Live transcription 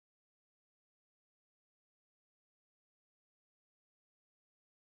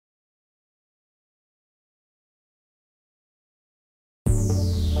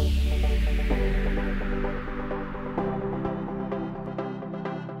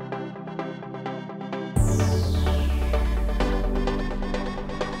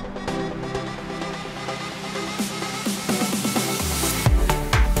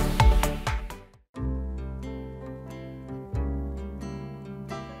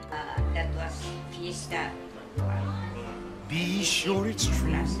Fiesta. Be sure it's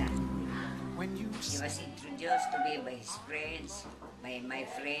true when you He was introduced to me by his friends, by my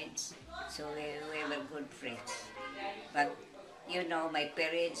friends, so we were good friends. But, you know, my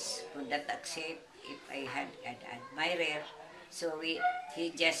parents could not accept if I had an admirer, so he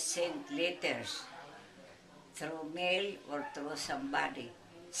just sent letters through mail or through somebody,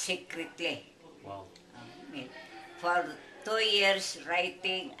 secretly. Wow. Mail. For 2 years,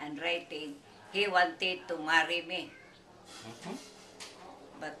 writing and writing, he wanted to marry me.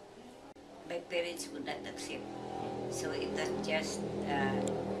 But my parents would not accept. So it was just,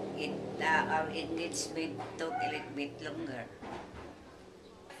 our engagement took a little bit longer.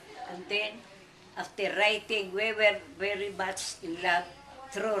 And then, after writing, we were very much in love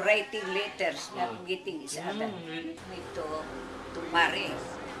through writing letters, not getting each other, me to marry.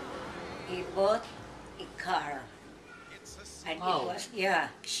 He bought a car. And it was,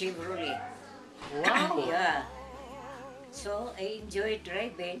 Chevrolet. Wow. Yeah. So I enjoyed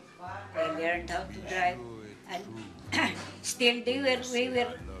driving. I learned how to drive. And still we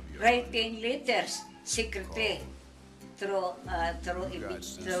were writing letters secretly through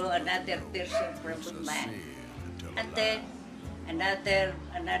another person from man. And then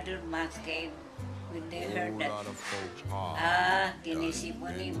another month came when they heard that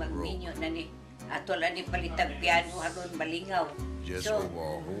kinisimo ni magminyo na ni ato lang ni palitag piano haron malingaw. So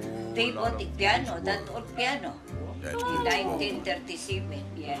they bought a piano, that old piano. In 1937,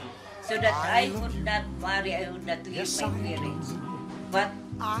 yeah. So that I would not marry, I would not leave my parents. But,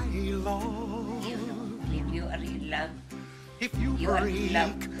 you know, if you are in love, if you are in break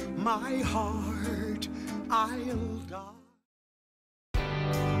love. my heart, I'll die.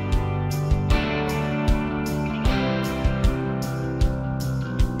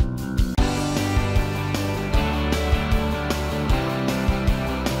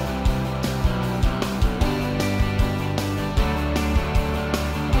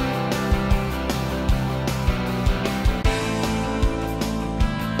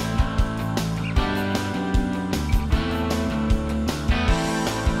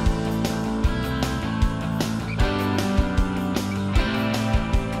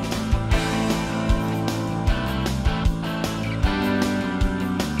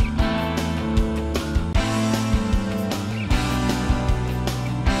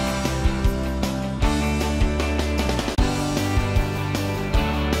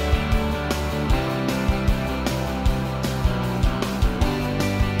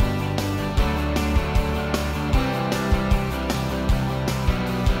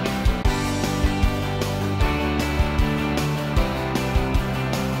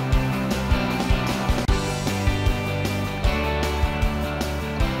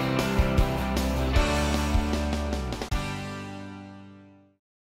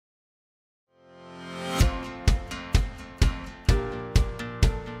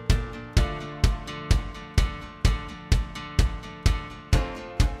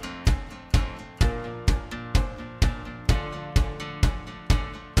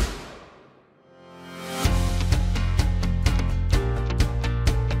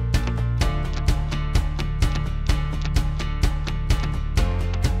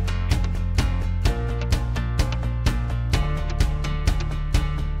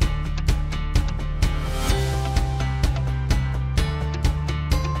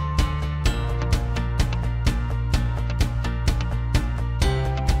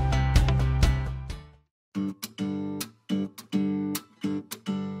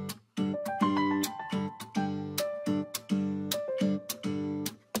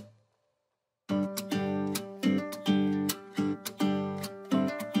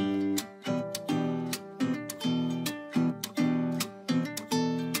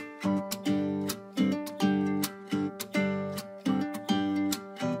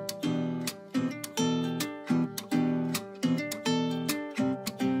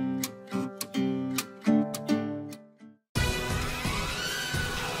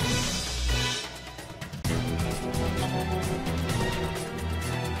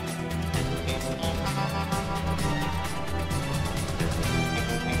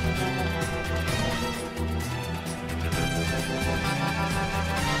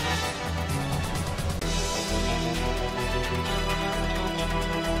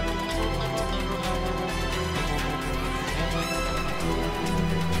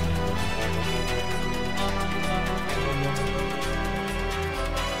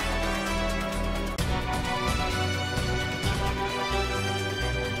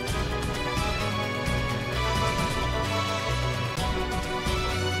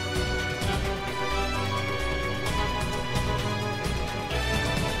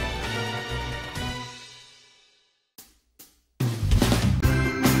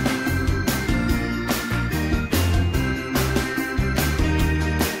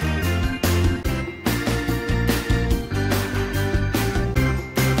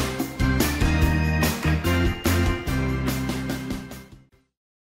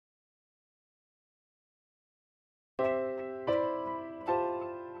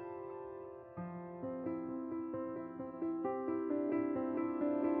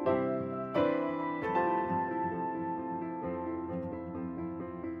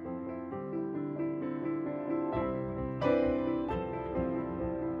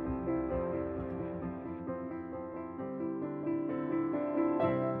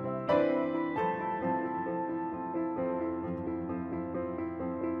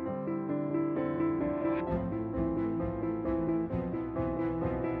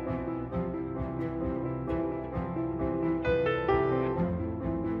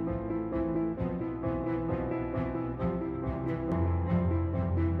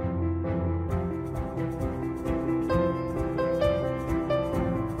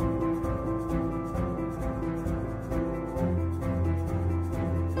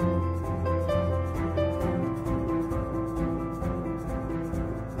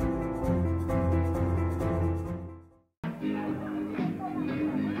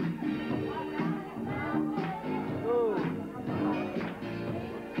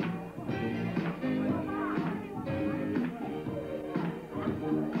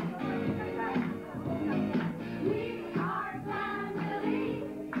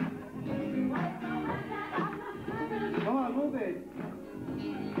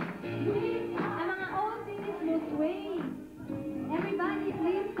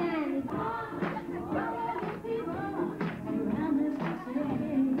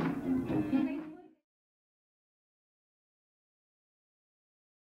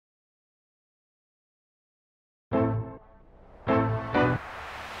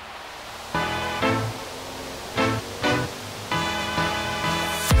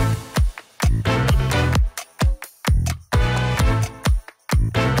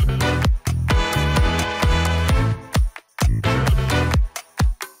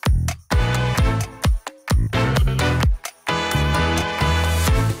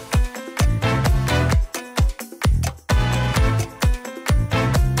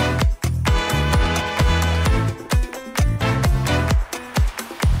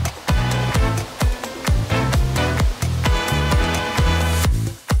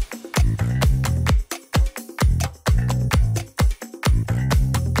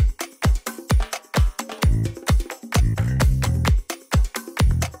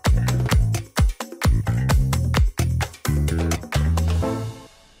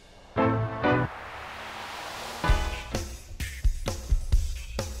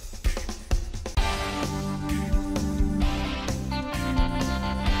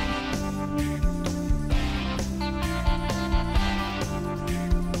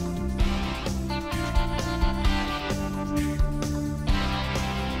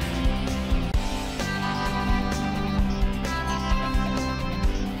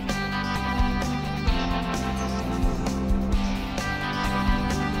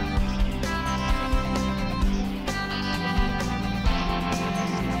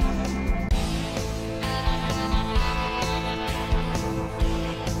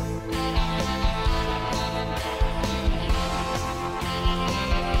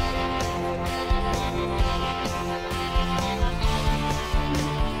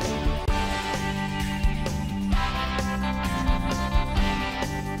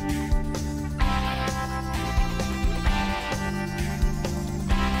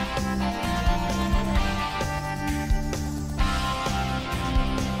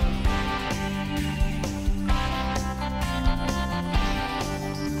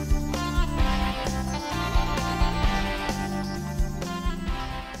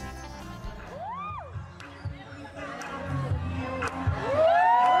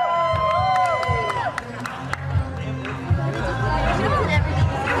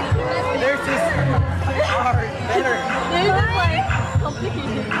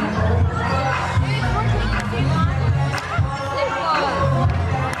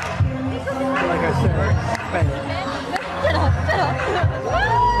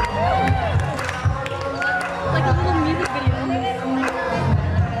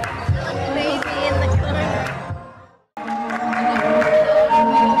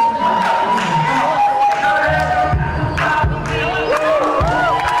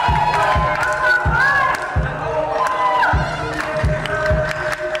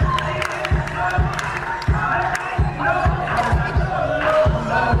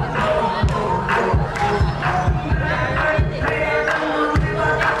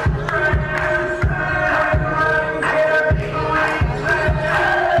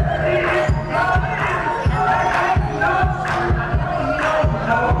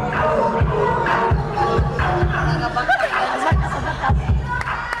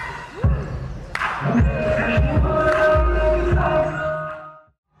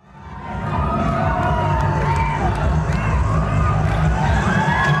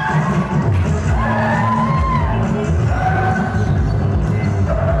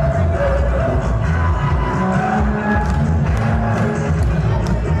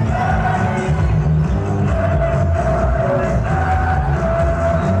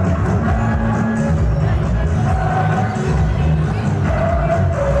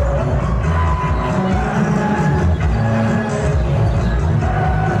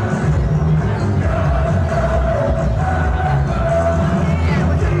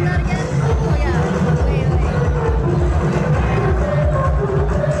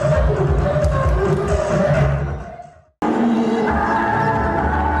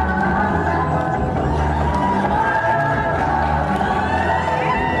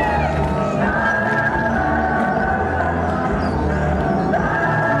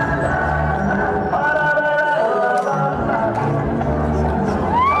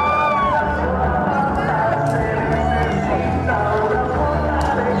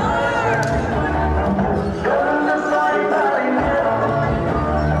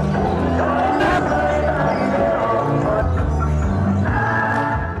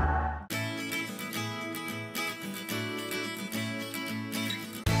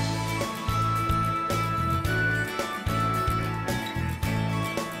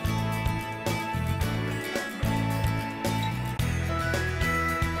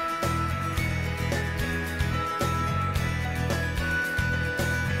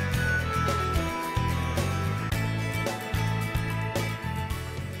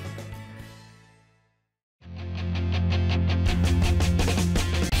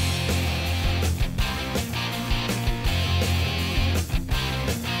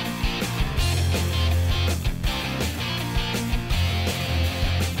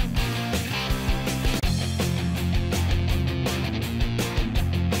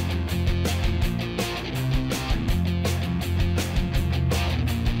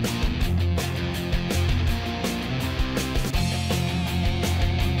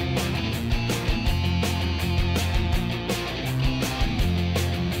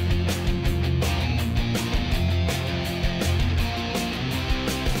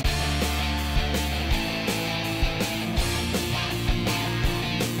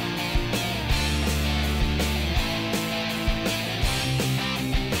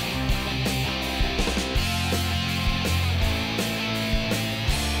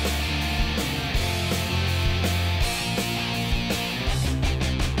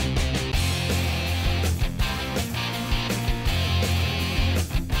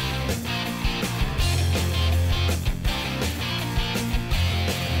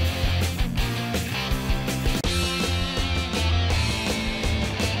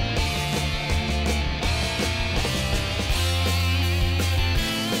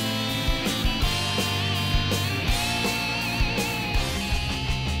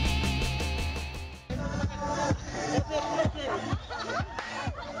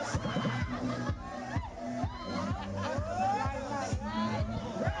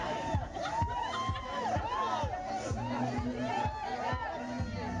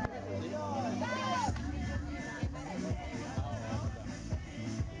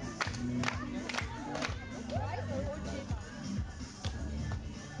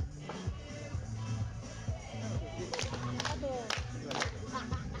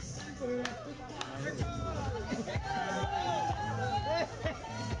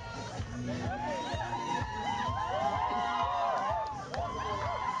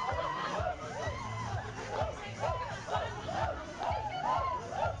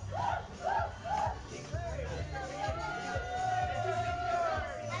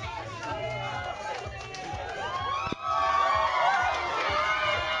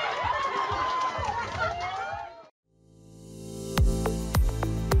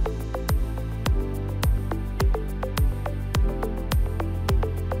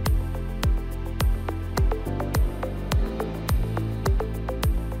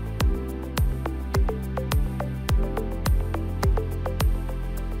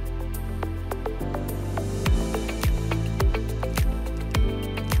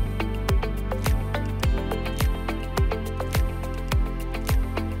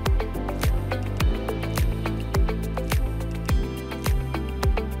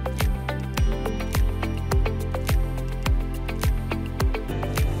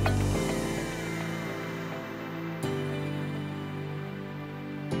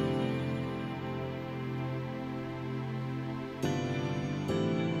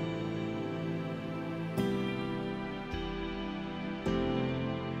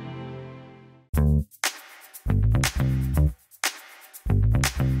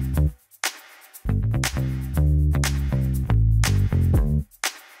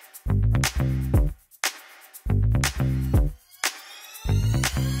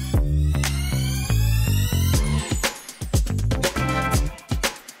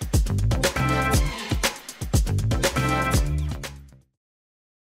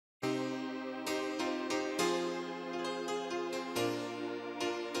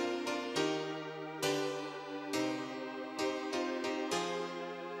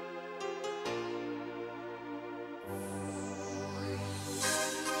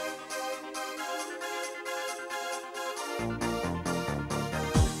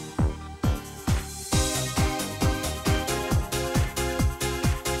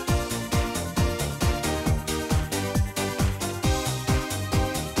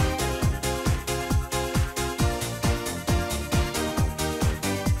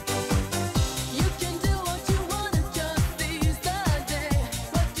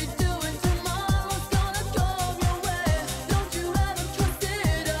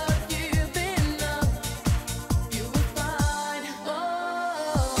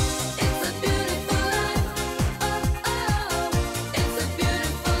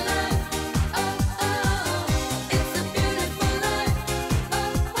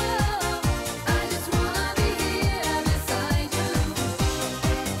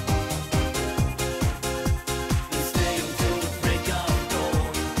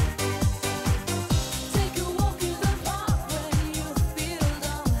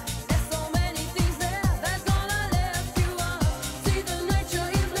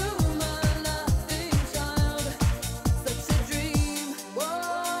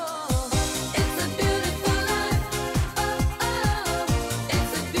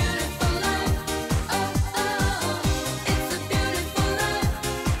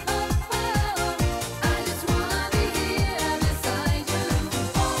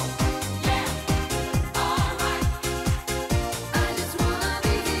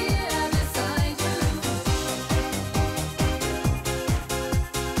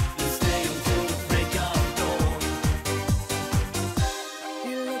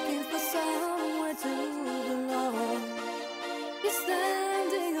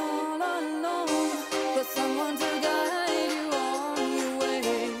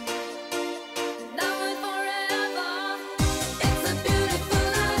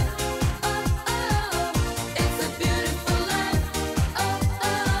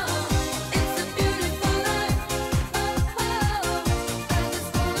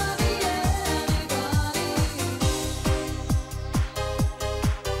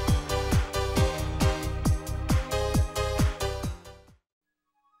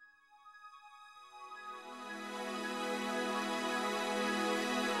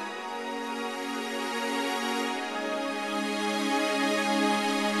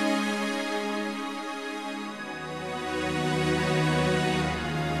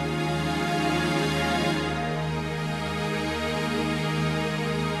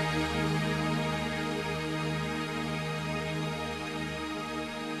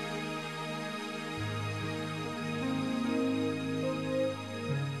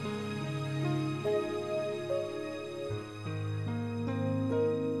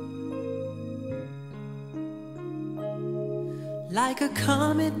 like a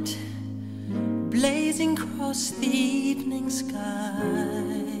comet blazing across the evening sky.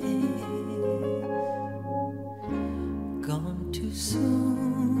 Gone too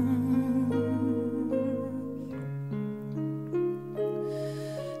soon,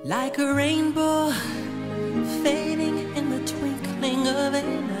 like a rainbow fading in the twinkling of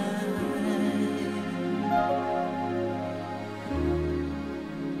an eye.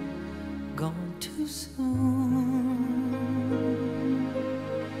 Gone too soon.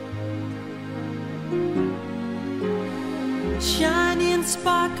 Shiny and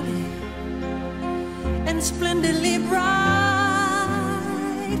sparkly and splendidly bright,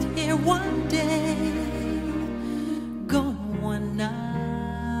 here one day, gone one night.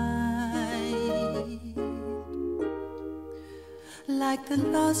 Like the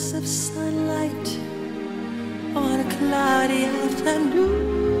loss of sunlight on a cloudy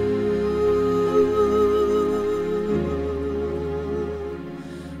afternoon.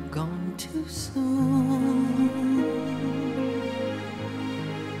 Gone too soon.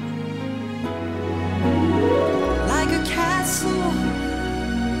 Like a castle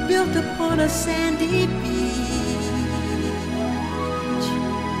built upon a sandy beach.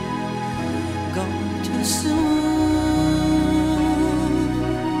 Gone too soon.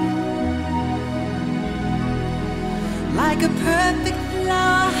 Like a perfect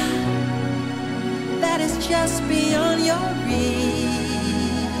flower that is just beyond your reach.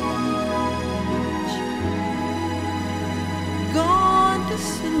 Gone too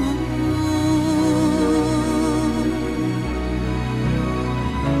soon.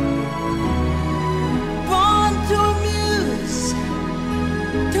 Born to amuse,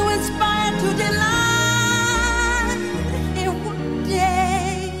 to inspire, to delight, in one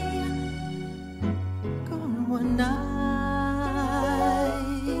day, gone one night.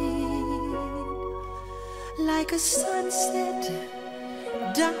 Like a sunset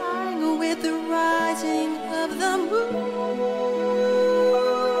dying with the rising of the moon.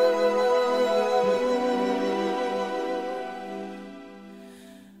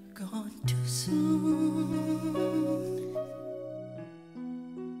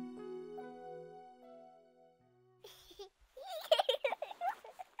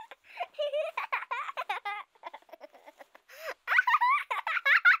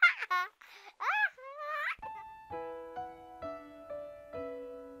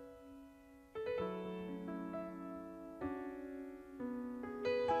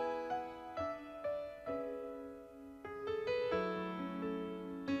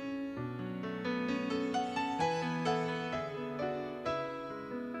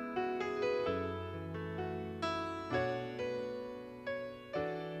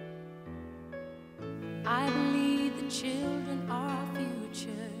 I believe the children are our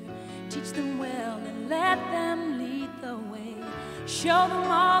future. Teach them well and let them lead the way. Show them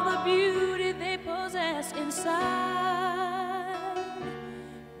all the beauty they possess inside.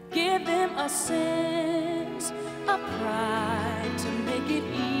 Give them a sense of pride to make it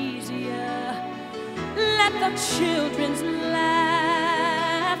easier. Let the children's laughter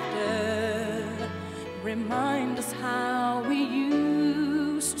remind us how we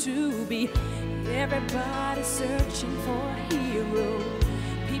used to be. Everybody's searching for a hero.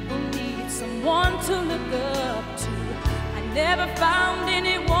 People need someone to look up to. I never found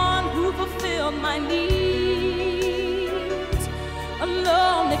anyone who fulfilled my needs. A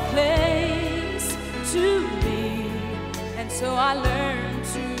lonely place to be, and so I learned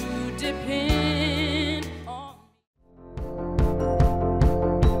to depend on me.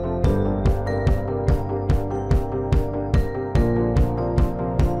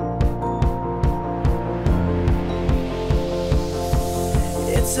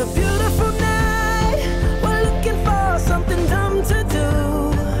 It's a beautiful night. We're looking for something dumb to do.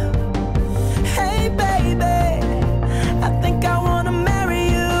 Hey baby, I think I wanna marry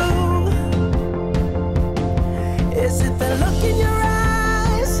you. Is it the look in your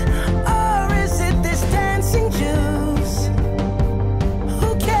eyes, or is it this dancing juice? Who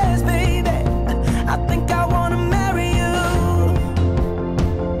cares, baby? I think I wanna marry you.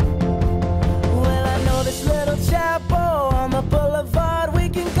 Well, I know this little chapel on the boulevard we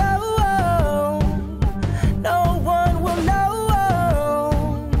can go. No one will know.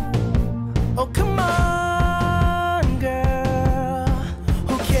 Oh, come on, girl.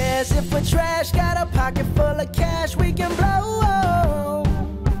 Who cares if we're trash? Got a pocket full of cash we can blow.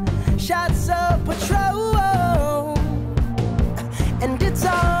 Shots of Patrol, and it's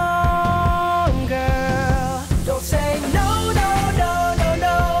on, girl. Don't say no, no, no, no,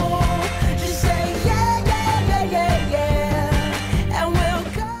 no. Just say yeah, yeah, yeah, yeah, yeah, and we'll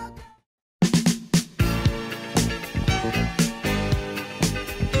go.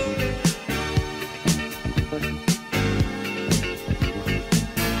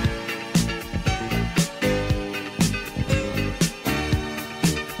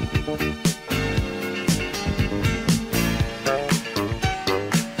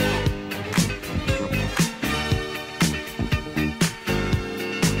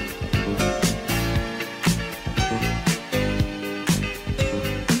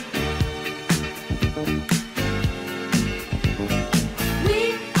 We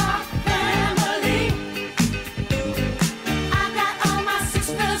are family. I got all my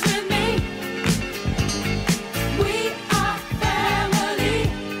sisters with me. We are family.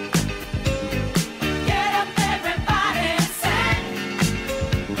 Get up, everybody, and sing.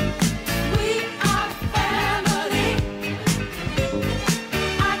 We are family.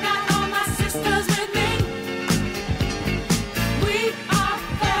 I got all my sisters with me. We are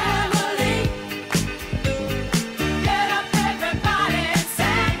family. Get up, everybody, and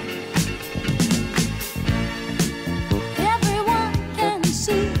sing. Everyone can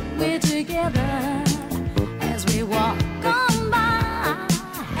see we're together as we walk on by,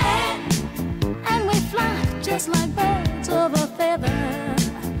 and we fly just like birds of a feather.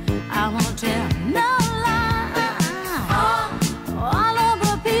 I won't tell no lie. All of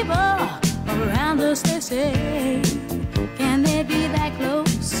the people around us, they say, can they be that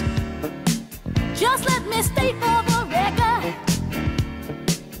close? Just let me state for the record,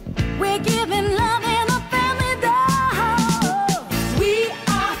 we're giving love in a family dose. We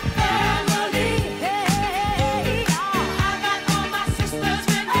are family. Hey, I got all my sisters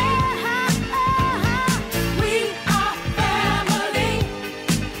with me. We are family.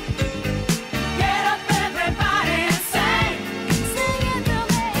 Get up, everybody, and sing. Sing it to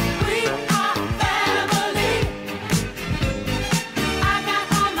me. We are family. I got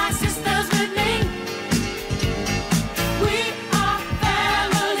all my sisters with me. We are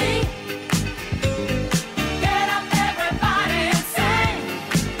family. Get up, everybody, and sing.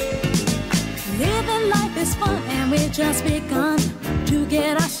 Living life is fun, and we just begun to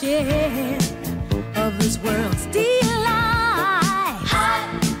get our share.